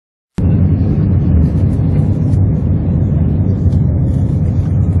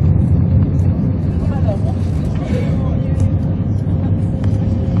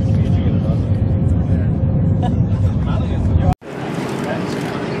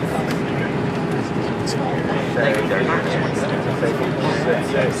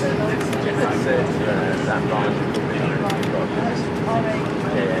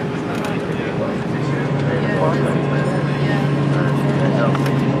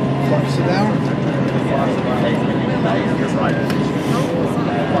Flaps are down.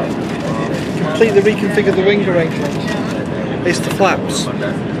 Completely reconfigure the wing arrangement. It's the flaps.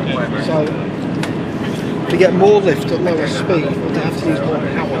 So to get more lift at lower speed, they have to use more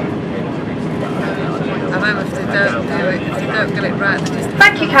power. I remember if they don't do it, if they don't get it right, they just...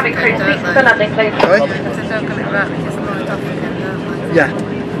 Thank you, cabin crew. Please for the landing, please. Sorry? If they don't get it right, they just load it off again, don't they? Yeah.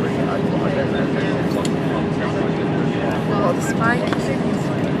 What, the spikes?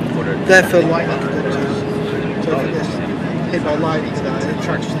 They're for lightning conductors. So if it gets hit by lightning, it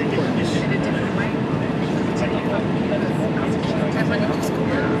attracts the points.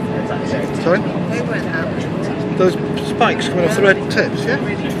 Sorry? They weren't out. Those spikes coming off the red tips, yeah?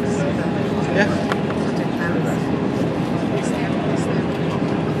 Yeah.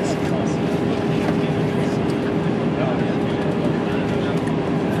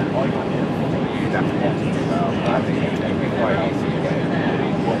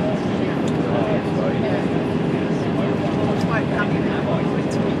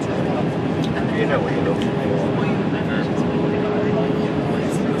 You know what you're looking for.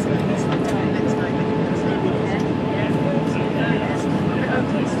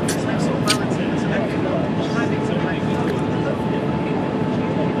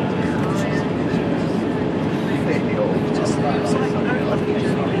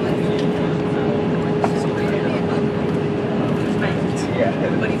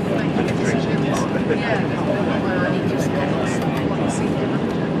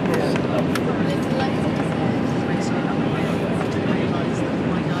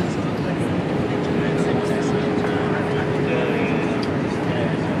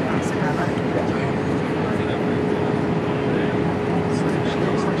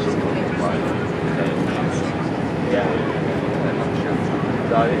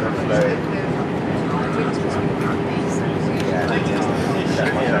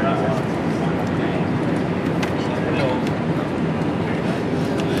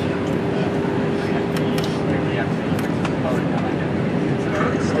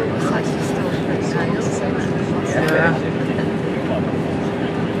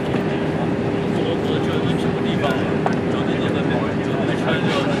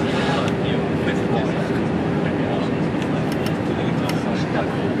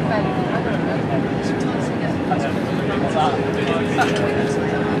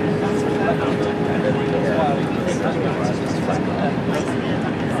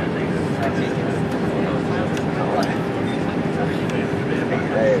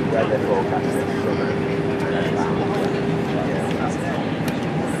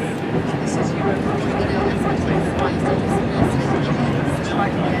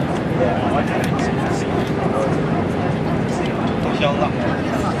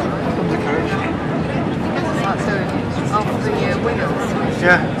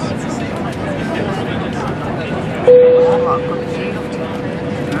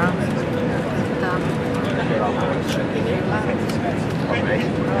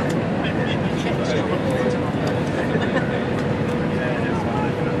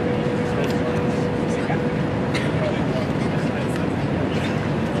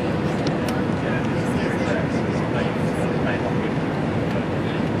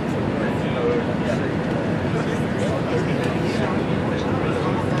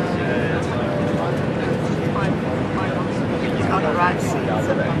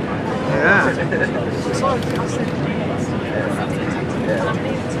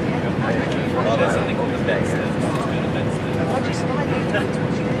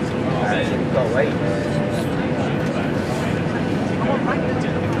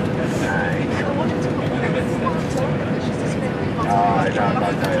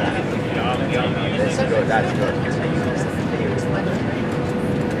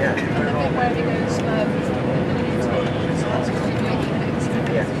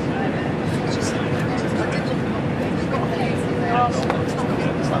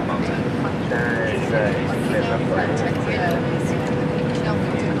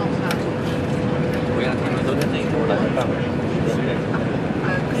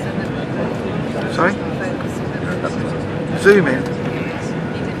 Sorry? Zoom in.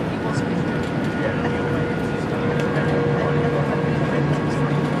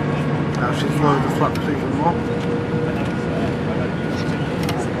 Now she's lowered the flaps even more.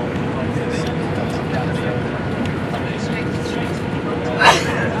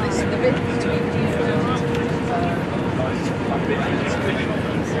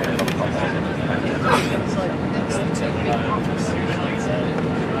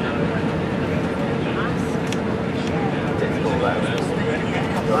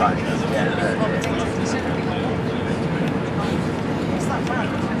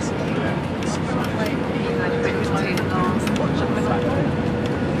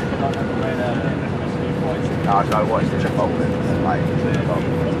 I go watch the Gibraltar like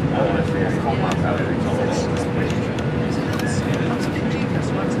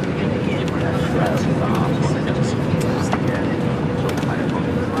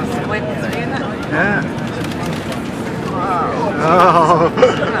Yeah. Oh.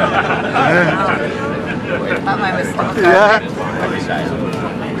 That made me stop. Yeah.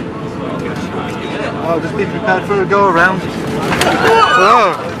 Oh, just be prepared for a go around.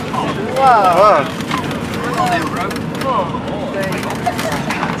 Whoa. Whoa.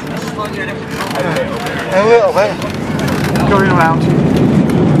 A little bit. Going around.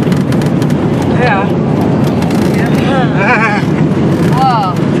 Yeah.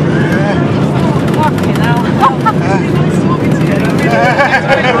 Whoa. Fucking hell.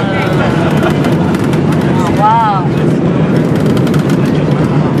 Oh, wow.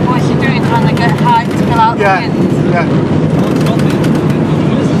 What's she doing, trying to get high to pull out the wind? Yeah.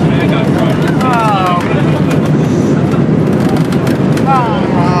 Oh.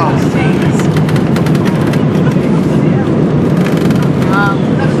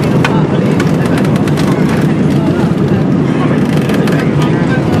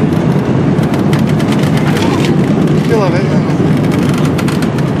 You love it.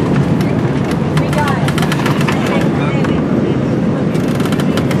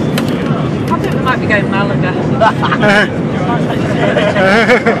 I think we might be going Malaga.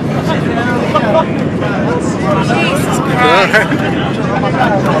 Jesus Christ.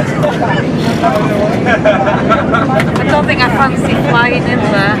 I don't think I fancy flying in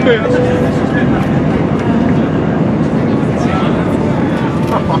there.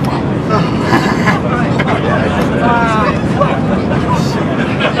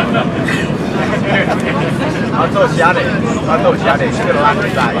 I thought she had it. I thought she had it. She could have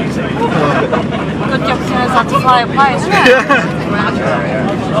landed that easy. Good job she knows how to fly a plane, isn't it?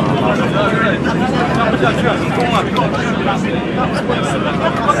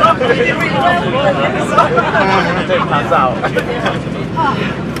 It pans out.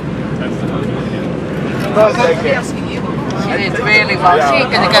 She did really well. She's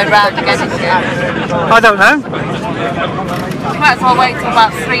going to go round again, isn't she? I don't know. You might as well wait till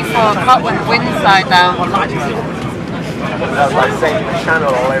about 3-4 o'clock when the wind's died down. That's like saying the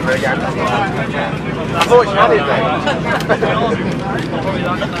channel all over again. I thought she had it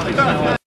then.